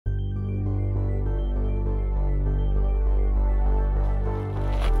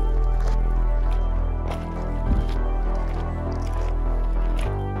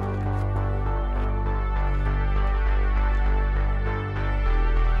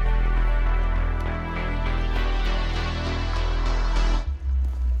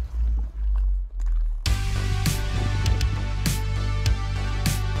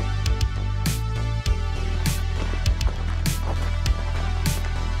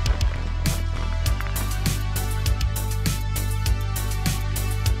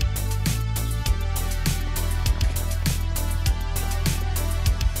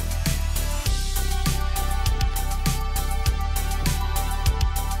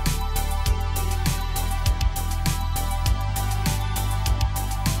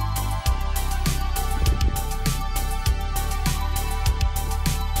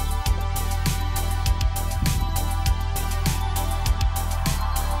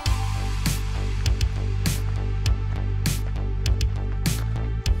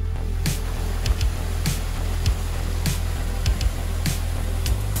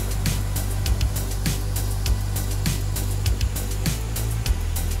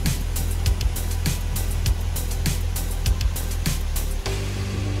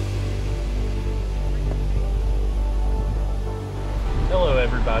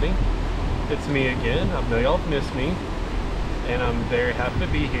me again. I know y'all missed me, and I'm very happy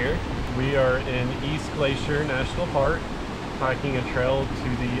to be here. We are in East Glacier National Park, hiking a trail to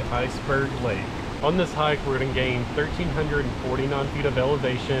the Iceberg Lake. On this hike, we're going to gain 1,349 feet of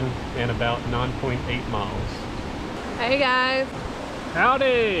elevation and about 9.8 miles. Hey guys.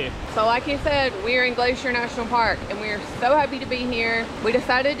 Howdy! So like you said, we're in Glacier National Park and we are so happy to be here. We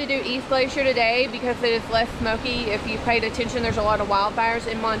decided to do East Glacier today because it is less smoky. If you paid attention, there's a lot of wildfires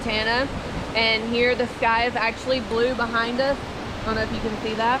in Montana. And here the sky is actually blue behind us. I don't know if you can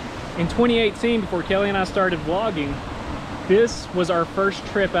see that. In 2018, before Kelly and I started vlogging, this was our first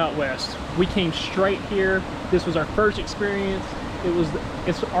trip out west. We came straight here. This was our first experience.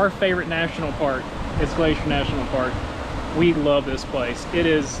 It's our favorite national park. It's Glacier National Park. We love this place. It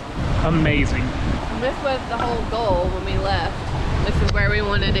is amazing. And this was the whole goal when we left. This is where we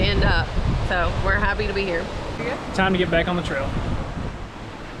wanted to end up. So we're happy to be here. Time to get back on the trail.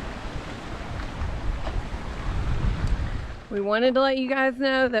 We wanted to let you guys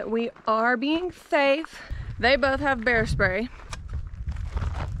know that we are being safe. They both have bear spray.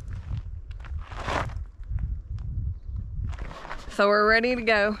 So we're ready to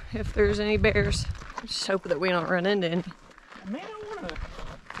go if there's any bears. Just hope that we don't run into any. Man, I want to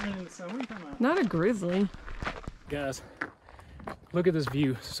run into some. What are you talking about? Not a grizzly. Guys, look at this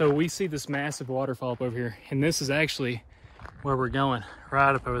view. So we see this massive waterfall up over here, and this is actually where we're going,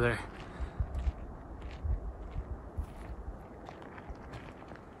 right up over there.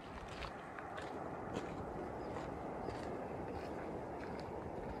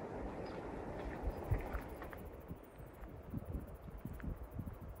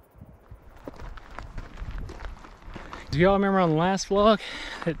 Do y'all remember on the last vlog?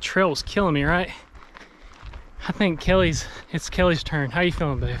 That trail was killing me, right? I think it's Kelly's turn. How you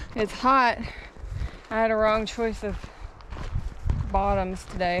feeling, babe? It's hot. I had a wrong choice of bottoms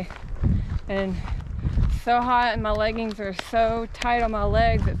today. And it's so hot and my leggings are so tight on my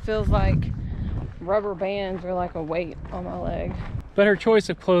legs, it feels like rubber bands are like a weight on my leg. But her choice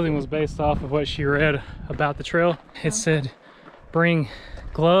of clothing was based off of what she read about the trail. It said, bring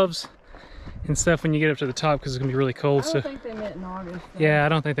gloves and stuff when you get up to the top because it's gonna be really cold. I don't think they meant in August. Though. Yeah, I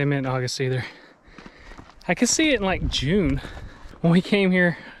don't think they meant in August either. I could see it in like June. When we came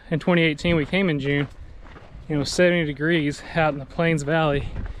here in 2018, we came in June. It was 70 degrees out in the Plains Valley.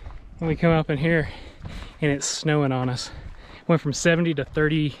 And we come up in here and it's snowing on us. Went from 70 to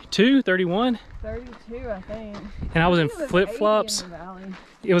 32, 31. 32, I think. And I was in flip-flops.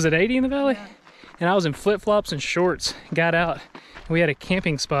 It was at 80 in the valley? Yeah. And I was in flip-flops and shorts. Got out. And we had a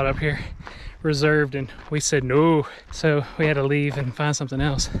camping spot up here reserved and we said no. So we had to leave and find something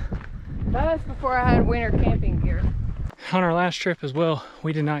else. That was before I had winter camping gear. On our last trip as well,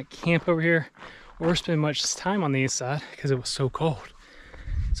 we did not camp over here or spend much time on the east side because it was so cold.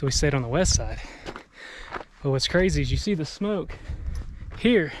 So we stayed on the west side. But what's crazy is you see the smoke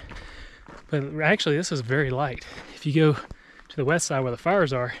here, but actually this is very light. If you go to the west side where the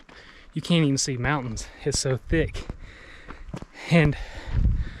fires are, you can't even see mountains. It's so thick. And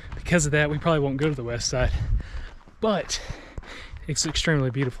because of that, we probably won't go to the west side, but it's extremely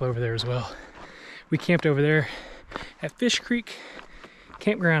beautiful over there as well. We camped over there at Fish Creek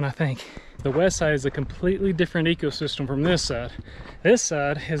Campground, I think. The west side is a completely different ecosystem from this side. This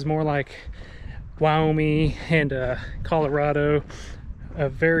side is more like Wyoming and Colorado,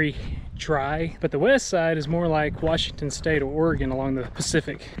 very dry, but the west side is more like Washington State or Oregon along the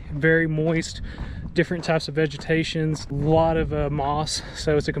Pacific. Very moist, different types of vegetations, a lot of moss,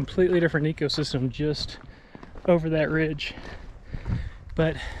 so it's a completely different ecosystem just over that ridge.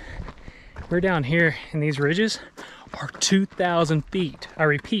 But we're down here and these ridges are 2,000 feet. I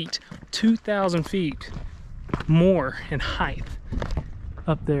repeat, 2,000 feet more in height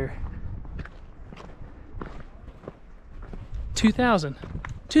up there. 2,000.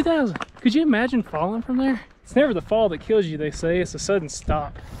 2,000. Could you imagine falling from there? It's never the fall that kills you, they say. It's a sudden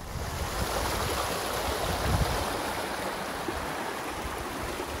stop.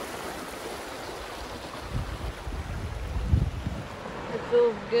 It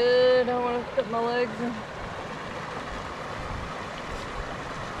feels good. I want to put my legs in.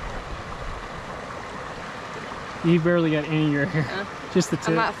 You barely got any in your hair. Just the tip.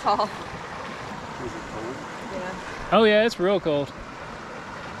 I might fall. Is it cold? Yeah. Oh yeah, it's real cold.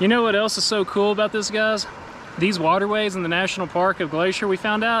 You know what else is so cool about this, guys? These waterways in the National Park of Glacier, we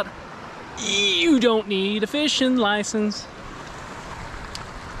found out you don't need a fishing license.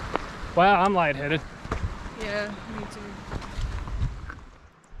 Wow, I'm lightheaded. Yeah, me too.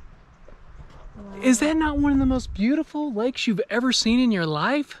 Wow. Is that not one of the most beautiful lakes you've ever seen in your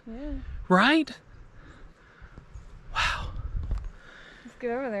life? Yeah. Right? Wow. Let's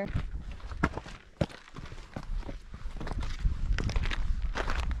get over there.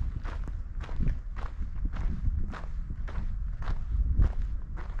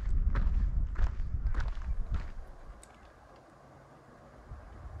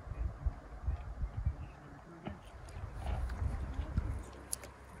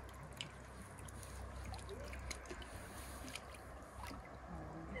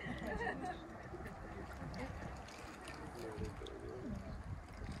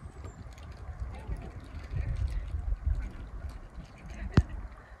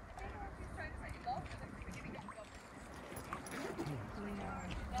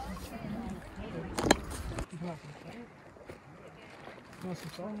 Want some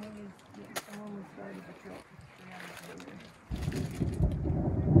salt? Someone started the truck.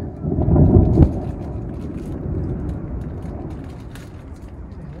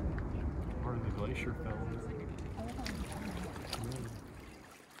 Part of the glacier fell.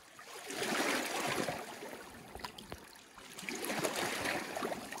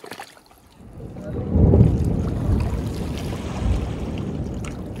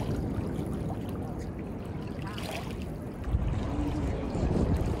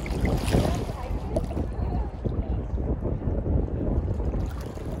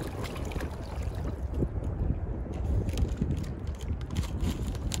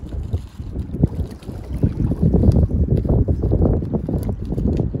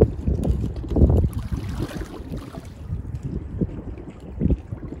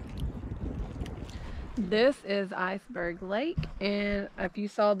 This is Iceberg Lake, and if you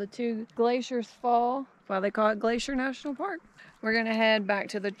saw the two glaciers fall, that's why they call it Glacier National Park. We're gonna head back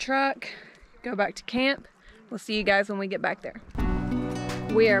to the truck, go back to camp. We'll see you guys when we get back there.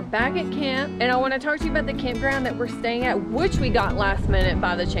 We are back at camp, and I want to talk to you about the campground that we're staying at, which we got last minute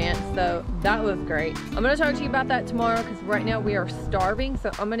by the chance, so that was great. I'm going to talk to you about that tomorrow because right now we are starving,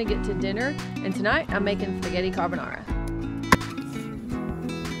 so I'm going to get to dinner, and tonight I'm making spaghetti carbonara.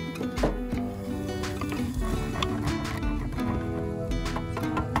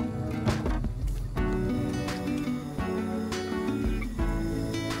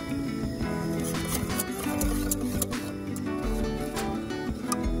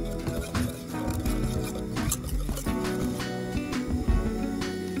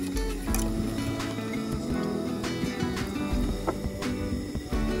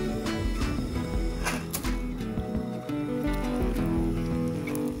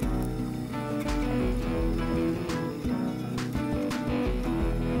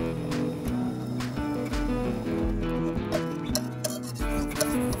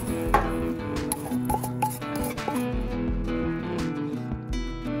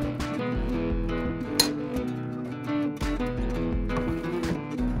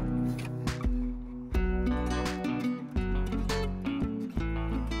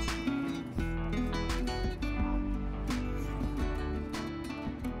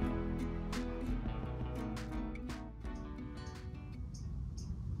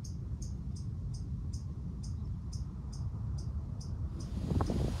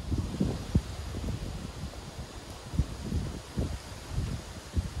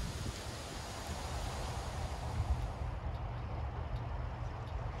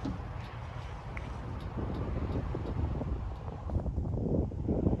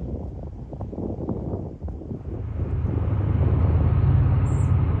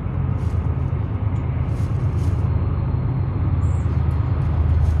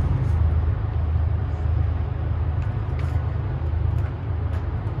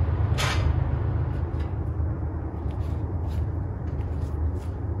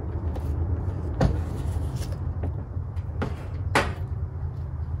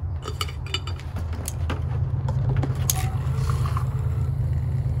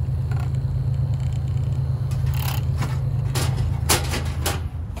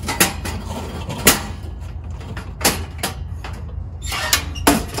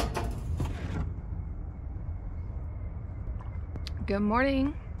 Good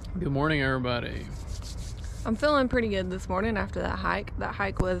morning. Good morning, everybody. I'm feeling pretty good this morning after that hike. That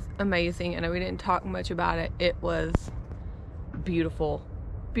hike was amazing. I know we didn't talk much about it. It was beautiful,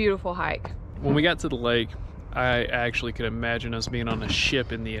 beautiful hike. When we got to the lake, I actually could imagine us being on a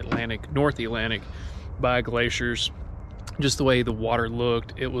ship in the Atlantic, North Atlantic, by glaciers. Just the way the water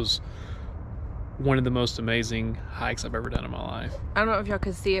looked, it was one of the most amazing hikes I've ever done in my life. I don't know if y'all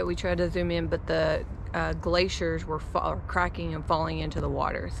could see it. We tried to zoom in, but the glaciers were cracking and falling into the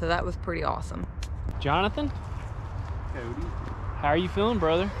water. So that was pretty awesome. Jonathan? Cody. How are you feeling,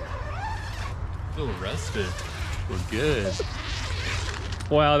 brother? Feel rested. We're good.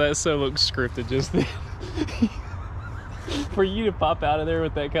 Wow, that so looks scripted just then. For you to pop out of there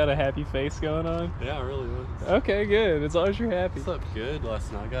with that kind of happy face going on. Yeah, it really was. Okay, good. As long as you're happy. I slept good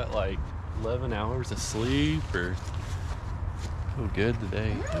last night. I got like 11 hours of sleep, or feel good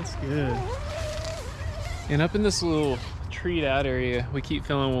today. That's good. And up in this little treed out area, we keep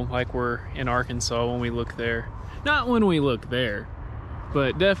feeling like we're in Arkansas when we look there. Not when we look there,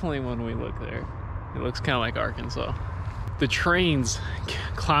 but definitely when we look there. It looks kind of like Arkansas. The trains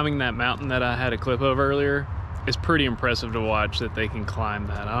climbing that mountain that I had a clip of earlier is pretty impressive to watch, that they can climb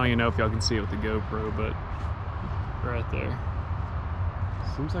that. I don't even know if y'all can see it with the GoPro, but right there.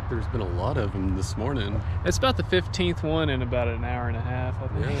 Seems like there's been a lot of them this morning. It's about the 15th one in about an hour and a half, I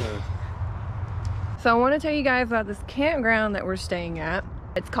think. Yeah. So I want to tell you guys about this campground that we're staying at.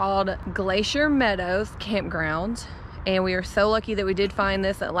 It's called Glacier Meadows Campground, and we are so lucky that we did find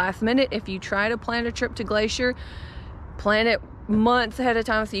this at last minute. If you try to plan a trip to Glacier, plan it months ahead of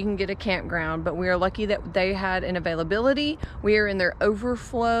time so you can get a campground, but we are lucky that they had an availability. We are in their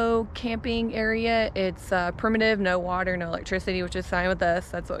overflow camping area. It's primitive, no water, no electricity, which is fine with us.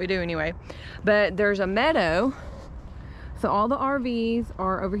 That's what we do anyway. But there's a meadow, so all the RVs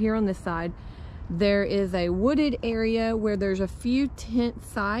are over here on this side. There is a wooded area where there's a few tent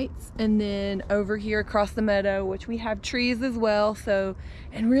sites, and then over here across the meadow, which we have trees as well, so,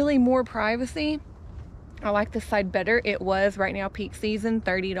 and really more privacy. I like this side better. It was right now peak season,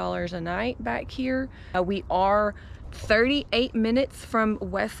 $30 a night back here. We are 38 minutes from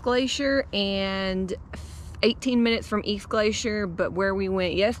West Glacier and 18 minutes from East Glacier, but where we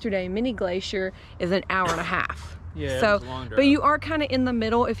went yesterday, Many Glacier, is an hour and a half. Yeah, so, it was a long drive. but you are kind of in the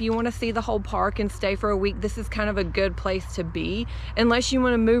middle. If you want to see the whole park and stay for a week, this is kind of a good place to be. Unless you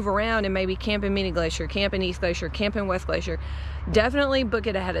want to move around and maybe camp in Many Glacier, camp in East Glacier, camp in West Glacier, definitely book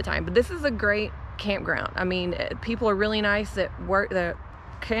it ahead of time. But this is a great campground. I mean, people are really nice at work. The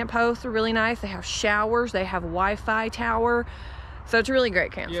camp hosts are really nice. They have showers, they have Wi-Fi tower, so it's a really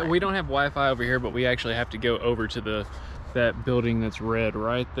great campsite. Yeah, we don't have Wi-Fi over here, but we actually have to go over to that building that's red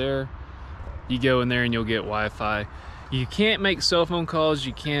right there. You go in there and you'll get Wi-Fi. You can't make cell phone calls,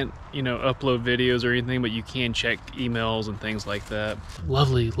 you can't, you know, upload videos or anything, but you can check emails and things like that.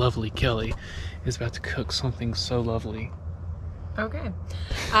 Lovely, lovely Kelly is about to cook something so lovely. Okay.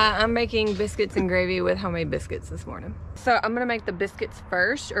 I'm making biscuits and gravy with homemade biscuits this morning. So I'm gonna make the biscuits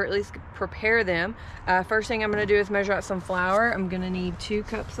first, or at least prepare them. First thing I'm gonna do is measure out some flour. I'm gonna need 2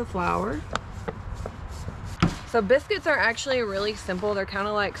 cups of flour. So biscuits are actually really simple. They're kind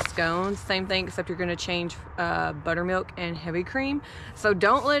of like scones, same thing, except you're gonna change buttermilk and heavy cream. So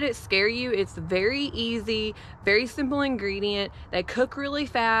don't let it scare you. It's very easy, very simple ingredient. They cook really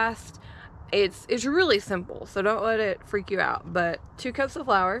fast. It's really simple, so don't let it freak you out. But 2 cups of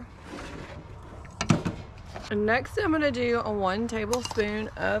flour. And next I'm gonna do a 1 tablespoon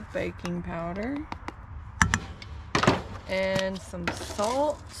of baking powder and some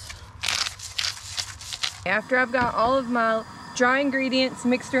salt. After I've got all of my dry ingredients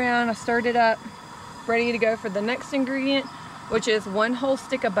mixed around, I stirred it up, ready to go for the next ingredient, which is 1 whole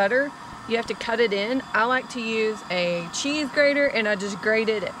stick of butter. You have to cut it in. I like to use a cheese grater, and I just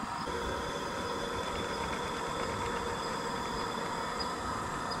grated it.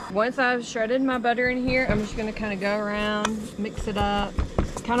 Once I've shredded my butter in here, I'm just gonna kind of go around, mix it up.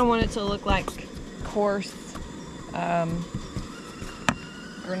 Kind of want it to look like coarse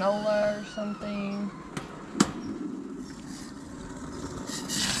granola or something.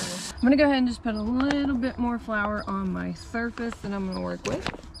 I'm gonna go ahead and just put a little bit more flour on my surface that I'm gonna work with.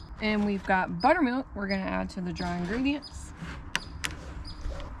 And we've got buttermilk we're gonna add to the dry ingredients.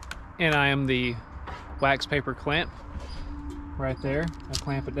 And I am the wax paper clamp right there. I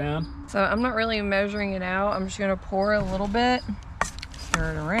clamp it down. So I'm not really measuring it out. I'm just gonna pour a little bit,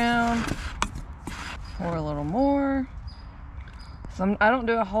 stir it around, pour a little more. So I don't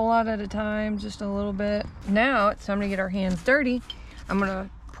do a whole lot at a time, just a little bit. Now it's time to get our hands dirty. I'm gonna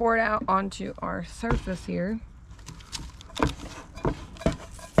pour it out onto our surface here.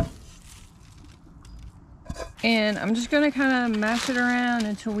 And I'm just gonna kind of mash it around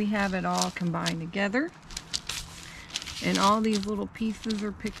until we have it all combined together. And all these little pieces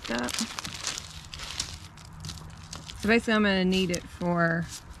are picked up. So basically I'm gonna knead it for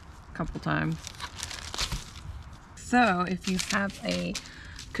a couple times. So if you have a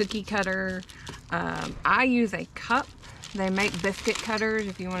cookie cutter, I use a cup. They make biscuit cutters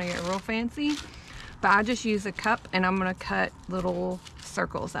if you want to get real fancy, but I just use a cup, and I'm gonna cut little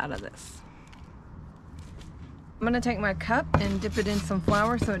circles out of this. I'm gonna take my cup and dip it in some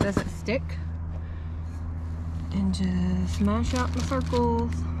flour so it doesn't stick, and just mash out the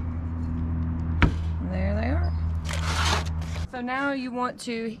circles. There they are. So now you want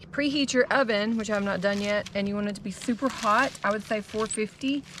to preheat your oven, which I've not done yet, and you want it to be super hot. I would say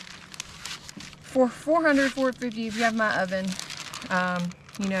 450. For 400, 450 if you have my oven.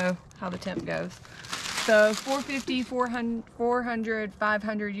 You know how the temp goes. So 450, 400,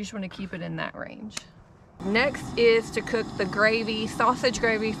 500, you just want to keep it in that range. Next is to cook the gravy, sausage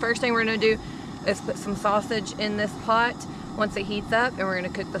gravy. First thing we're going to do is put some sausage in this pot once it heats up, and we're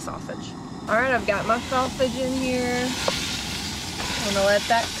going to cook the sausage. All right, I've got my sausage in here. I'm gonna let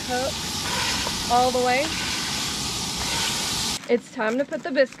that cook all the way. It's time to put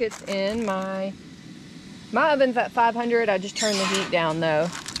the biscuits in. My oven's at 500. I just turned the heat down though.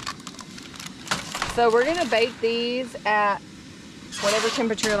 So we're gonna bake these at whatever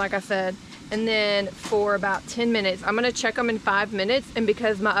temperature, like I said, and then for about 10 minutes. I'm gonna check them in 5 minutes, and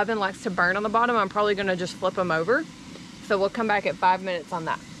because my oven likes to burn on the bottom, I'm probably gonna just flip them over. So we'll come back at 5 minutes on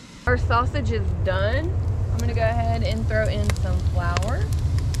that. Our sausage is done. I'm gonna go ahead and throw in some flour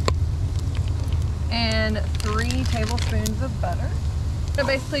and 3 tablespoons of butter. What I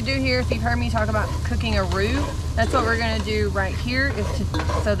basically do here, if you've heard me talk about cooking a roux, that's what we're gonna do right here, is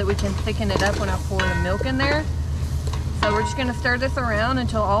so that we can thicken it up when I pour the milk in there. So we're just gonna stir this around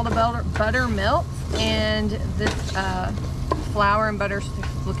until all the butter melts and this flour and butter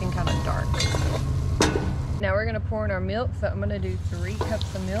is looking kind of dark. Now we're gonna pour in our milk, so I'm gonna do 3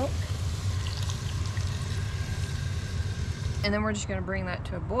 cups of milk. And then we're just gonna bring that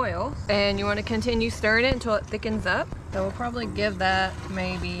to a boil. And you wanna continue stirring it until it thickens up. So we'll probably give that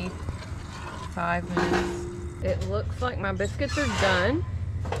maybe 5 minutes. It looks like my biscuits are done.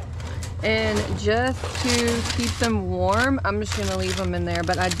 And just to keep them warm, I'm just gonna leave them in there,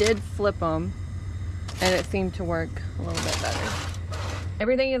 but I did flip them and it seemed to work a little bit better.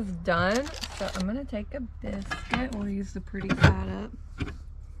 Everything is done, so I'm gonna take a biscuit. We'll use the pretty side up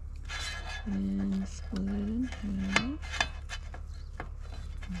and split it in half.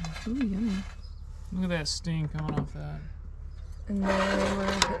 Ooh, yummy. Look at that steam coming off that. And then we're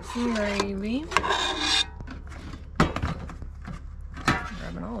gonna put some gravy.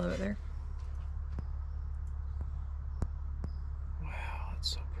 Grabbing all of it there. Wow, that's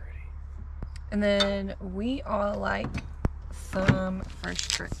so pretty. And then we all like some fresh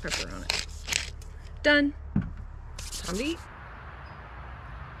cracked pepper on it. Done. Time to eat.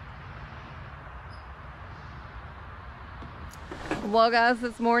 Well guys,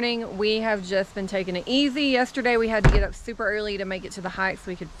 this morning we have just been taking it easy. Yesterday we had to get up super early to make it to the hike so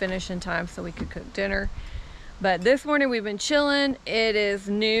we could finish in time so we could cook dinner. But this morning we've been chilling. It is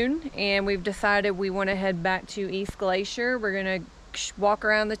noon and we've decided we want to head back to East Glacier. We're gonna walk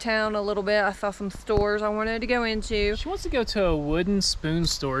around the town a little bit. I saw some stores I wanted to go into. She wants to go to a wooden spoon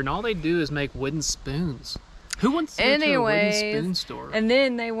store, and all they do is make wooden spoons. Who wants to go to a wooden spoon store? And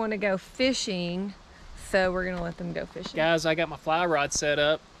then they want to go fishing. So we're gonna let them go fishing. Guys, I got my fly rod set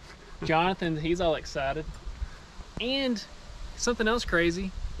up. Jonathan, he's all excited. And something else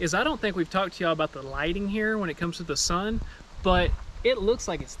crazy is I don't think we've talked to y'all about the lighting here when it comes to the sun, but it looks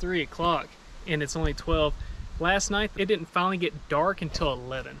like it's 3 o'clock and it's only 12. Last night, it didn't finally get dark until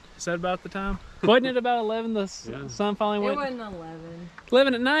 11. Is that about the time? Wasn't it about 11 the sun finally went? It wasn't 11.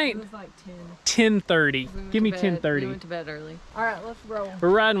 11 at night? It was like 10. 10:30. Give me 10:30. We went to bed early. All right, let's roll. We're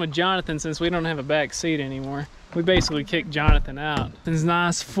riding with Jonathan since we don't have a back seat anymore. We basically kicked Jonathan out. This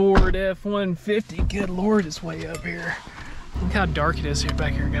nice Ford F-150. Good Lord, it's way up here. Look how dark it is here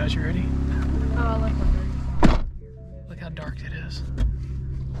back here, guys. You ready? Oh, look how dark. Look how dark it is.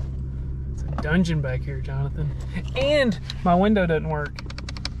 It's a dungeon back here, Jonathan. And my window doesn't work.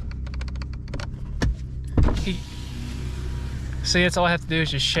 See, that's all I have to do is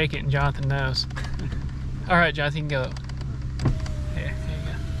just shake it and Jonathan knows. All right, Jonathan, you can go. Yeah, there you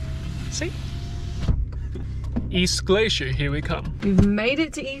go. See? East Glacier, here we come. We've made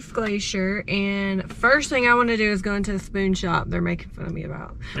it to East Glacier, and first thing I want to do is go into the spoon shop they're making fun of me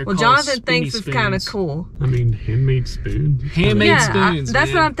about. Well, Jonathan thinks it's kind of cool. I mean, handmade spoons. Handmade spoons,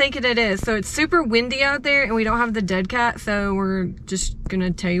 that's what I'm thinking it is. So it's super windy out there, and we don't have the dead cat, so we're just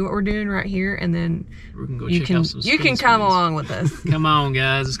gonna tell you what we're doing right here, and then We're gonna go you check out some can come spoons. along with us. Come on,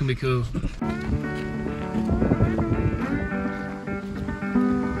 guys, it's gonna be cool.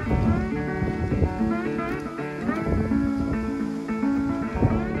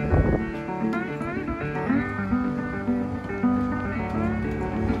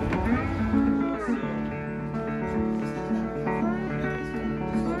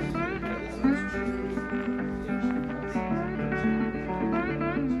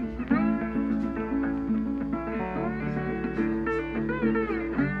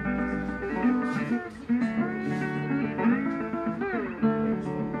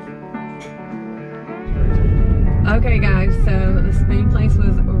 Okay guys, so the spoon place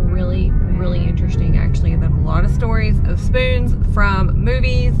was really interesting actually. They have a lot of stories of spoons from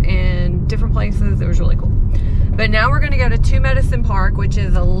movies and different places. It was really cool. But now we're gonna go to Two Medicine Park, which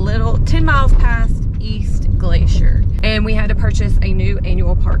is a little 10 miles past East Glacier. And we had to purchase a new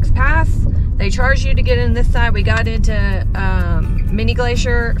annual parks pass. They charge you to get in this side. We got into Many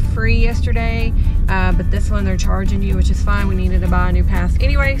Glacier free yesterday, but this one they're charging you, which is fine. We needed to buy a new pass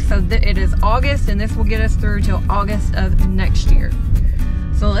anyway. So it is August, and this will get us through till August of next year.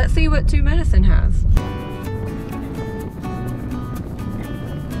 So let's see what Two Medicine has.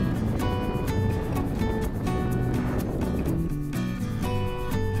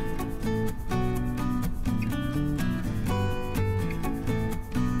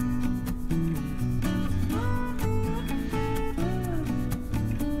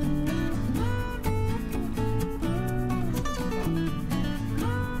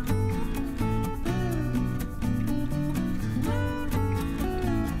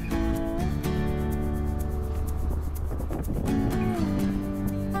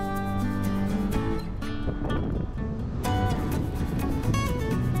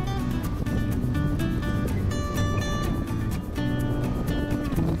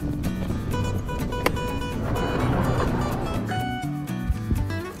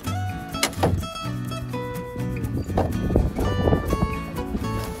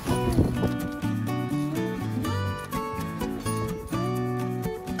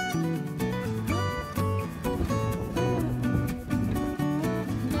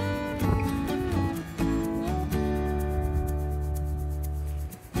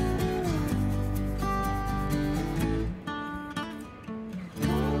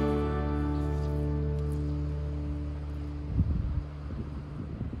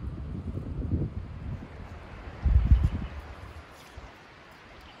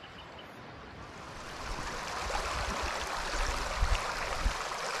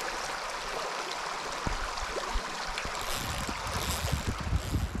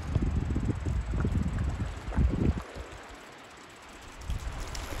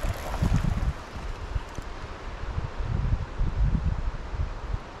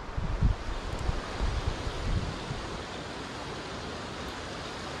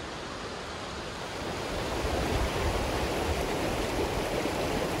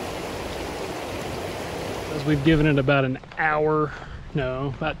 As we've given it about an hour,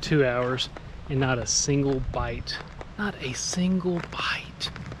 no, about 2 hours, and not a single bite. Not a single bite.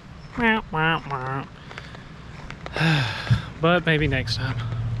 But maybe next time.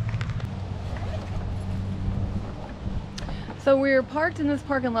 So we were parked in this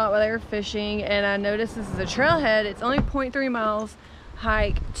parking lot while they were fishing, and I noticed this is a trailhead. It's only 0.3 miles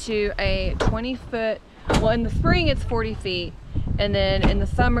hike to a 20-foot, well, in the spring it's 40 feet, and then in the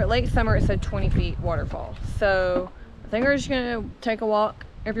summer, late summer, it's a 20 feet waterfall. So I think we're just gonna take a walk.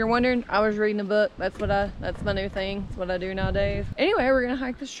 If you're wondering, I was reading a book. That's my new thing. It's what I do nowadays. Anyway, we're gonna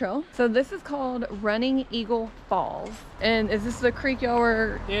hike this trail. So this is called Running Eagle Falls. And is this the creek y'all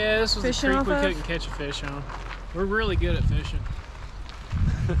were Yeah, this was the fishing creek we off of? couldn't catch a fish on. We're really good at fishing.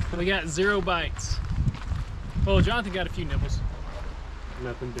 We got 0 bites. Well, Jonathan got a few nibbles.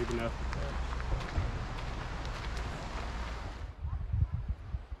 Nothing big enough.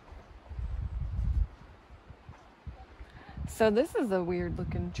 So this is a weird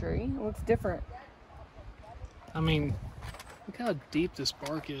looking tree. It looks different. I mean, look how deep this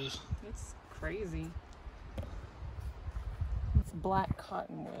bark is. It's crazy. It's black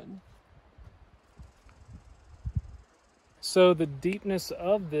cottonwood. So the deepness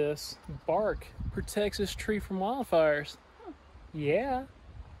of this bark protects this tree from wildfires. Yeah.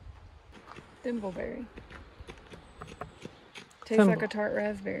 Thimbleberry. Tastes like a tart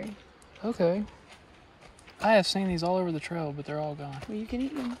raspberry. Okay. I have seen these all over the trail, but they're all gone. Well, you can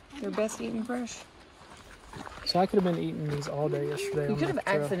eat them. They're best eaten fresh. So I could have been eating these all day yesterday. You on could the have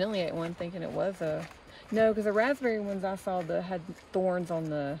trail. accidentally ate one thinking it was a... No, because the raspberry ones I saw that had thorns on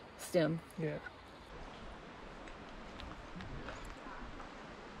the stem. Yeah.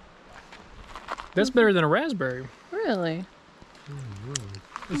 That's better than a raspberry. Really?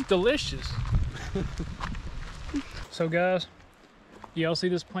 It's delicious. So guys, y'all see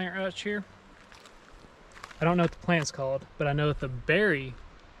this plant right here? I don't know what the plant's called, but I know that the berry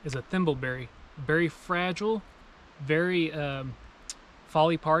is a thimbleberry. Very fragile, very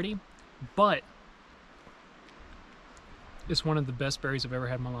folly party, but it's one of the best berries I've ever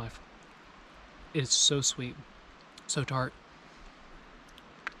had in my life. It's so sweet, so tart.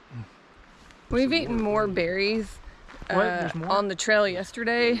 We've eaten more berries There's more? on the trail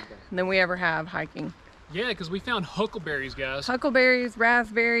yesterday than we ever have hiking. Yeah, because we found huckleberries, guys. Huckleberries,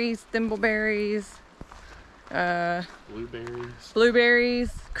 raspberries, thimbleberries, Blueberries.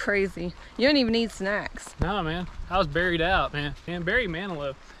 blueberries, crazy. You don't even need snacks. No, man, I was buried out, man. And berry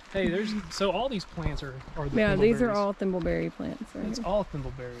manilow. Hey, there's so all these plants are the Yeah, these are thimbleberries. all thimbleberry plants. Right It's here. all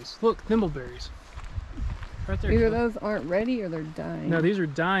thimbleberries. Look, thimbleberries. Right there. Either Kellie. those aren't ready or they're dying. No, these are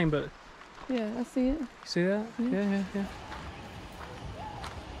dying, but Yeah, I see it. you see that? Yeah. Yeah.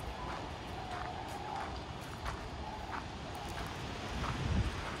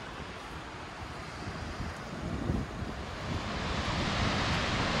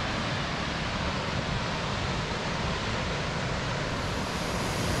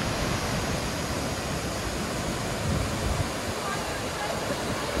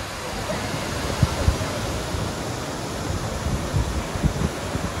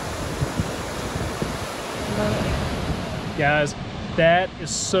 Guys, that is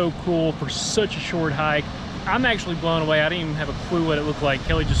so cool for such a short hike. I'm actually blown away. I didn't even have a clue what it looked like.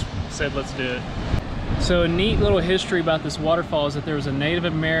 Kelly just said, let's do it. So a neat little history about this waterfall is that there was a Native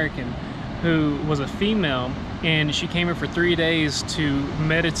American who was a female, and she came here for 3 days to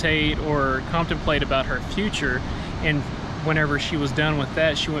meditate or contemplate about her future. And whenever she was done with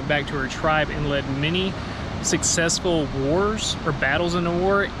that, she went back to her tribe and led many successful wars or battles in the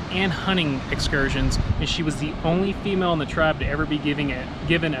war and hunting excursions, and she was the only female in the tribe to ever be given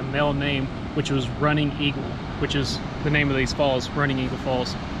a male name, which was Running Eagle, which is the name of these falls, Running Eagle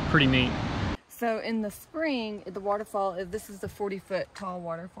Falls. Pretty neat. So in the spring, the waterfall, this is the 40-foot tall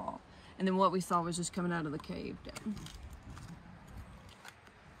waterfall. And then what we saw was just coming out of the cave down.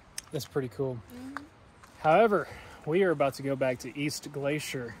 That's pretty cool. However, we are about to go back to East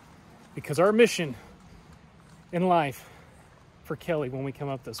Glacier because our mission in life for Kelly when we come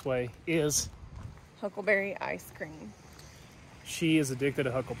up this way is Huckleberry ice cream. she is addicted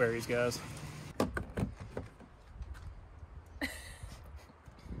to huckleberries, guys.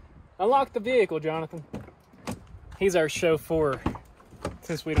 Unlock the vehicle, Jonathan. He's our chauffeur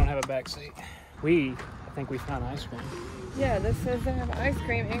since we don't have a back seat. I think we found ice cream. Yeah, this says they have ice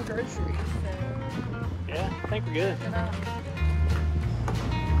cream and groceries. So. Yeah, I think we're good.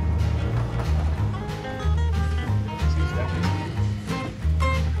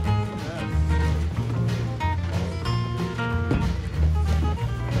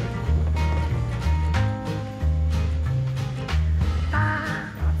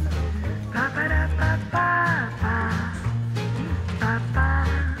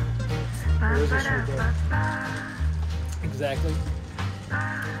 exactly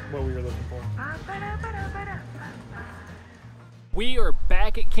what we were looking for. We are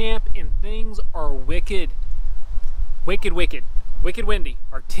back at camp and things are wicked windy.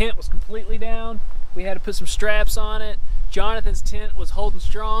 Our tent was completely down. We had to put some straps on it. Jonathan's tent was holding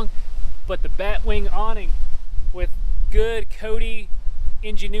strong, but the batwing awning with good Cody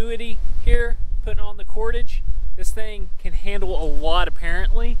ingenuity here, putting on the cordage, this thing can handle a lot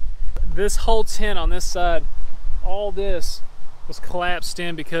apparently. This whole tent on this side, all this was collapsed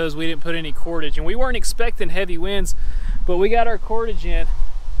in because we didn't put any cordage, and we weren't expecting heavy winds, but we got our cordage in.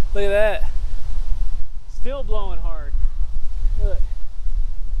 Look at that. Still blowing hard. Look.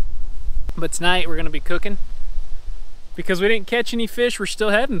 But tonight we're gonna be cooking. Because we didn't catch any fish, we're still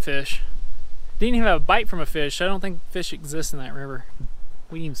having fish. Didn't even have a bite from a fish. I don't think fish exists in that river.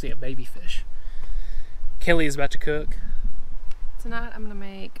 We didn't even see a baby fish. Kelly is about to cook. Tonight I'm gonna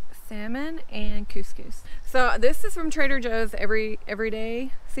make salmon and couscous. So this is from Trader Joe's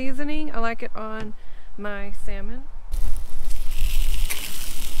everyday seasoning. I like it on my salmon.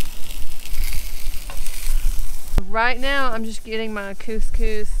 Right now I'm just getting my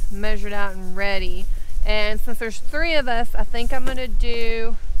couscous measured out and ready. And since there's 3 of us, I think I'm gonna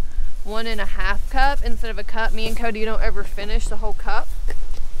do 1.5 cup instead of a cup. Me and Cody don't ever finish the whole cup.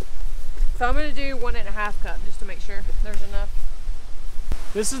 So I'm gonna do 1.5 cup just to make sure there's enough.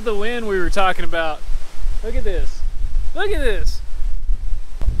 This is the wind we were talking about. Look at this. Look at this.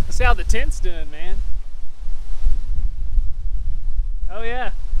 Let's see how the tent's doing, man. Oh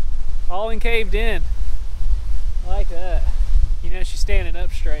yeah, all encaved in. I like that. You know, she's standing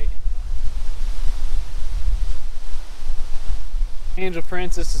up straight. Angel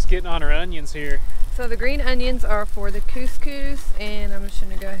Princess is getting on her onions here. So the green onions are for the couscous, and I'm just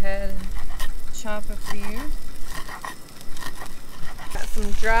gonna go ahead and chop a few. Got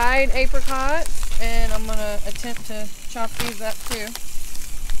some dried apricots, and I'm gonna attempt to chop these up too.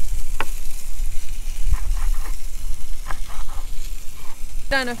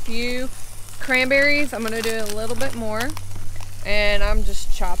 Done a few cranberries. I'm gonna do a little bit more, and I'm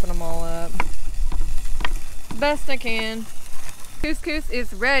just chopping them all up best I can. Couscous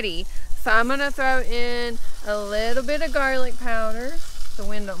is ready, so I'm gonna throw in a little bit of garlic powder so the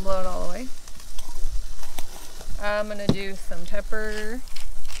wind don't blow it all the way. I'm gonna do some pepper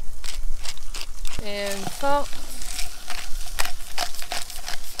and salt,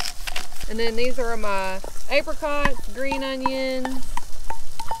 and then these are my apricots, green onions,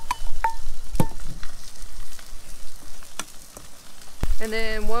 and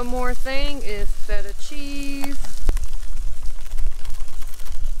then one more thing is feta cheese.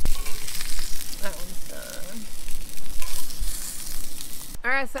 That one's done.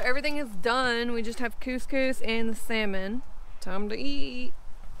 Alright, so everything is done. We just have couscous and the salmon. Time to eat.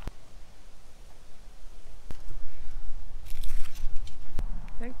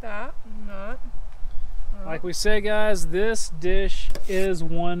 Take that. Not. Like we say, guys, this dish is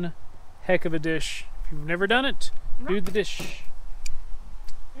one heck of a dish. If you've never done it, do the dish.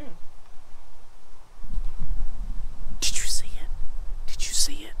 Did you see it? Did you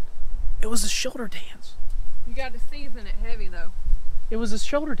see it? It was a shoulder dance. You got to season it heavy though. It was a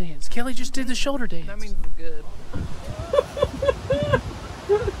shoulder dance. Kelly just did the shoulder dance. That means it's good.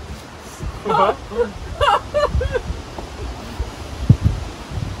 What?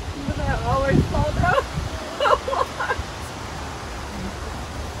 Does that always fall down?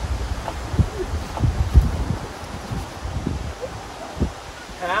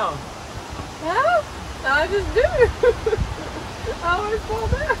 How? How? I just do. I always fall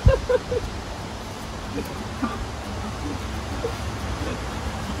down.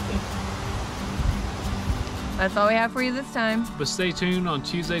 That's all we have for you this time. But stay tuned on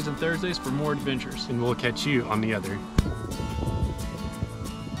Tuesdays and Thursdays for more adventures. And we'll catch you on the other.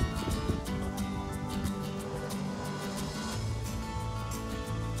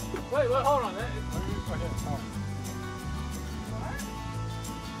 Wait, hold on.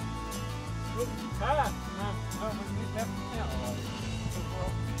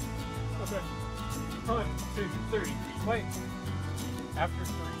 Okay. 1, 2, 3. Wait. After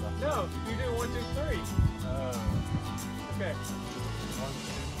 3. No, you do 1, 2, 3. Okay. 1, 2,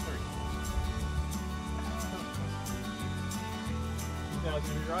 3. Now it's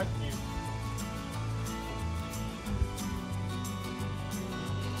gonna be right to you.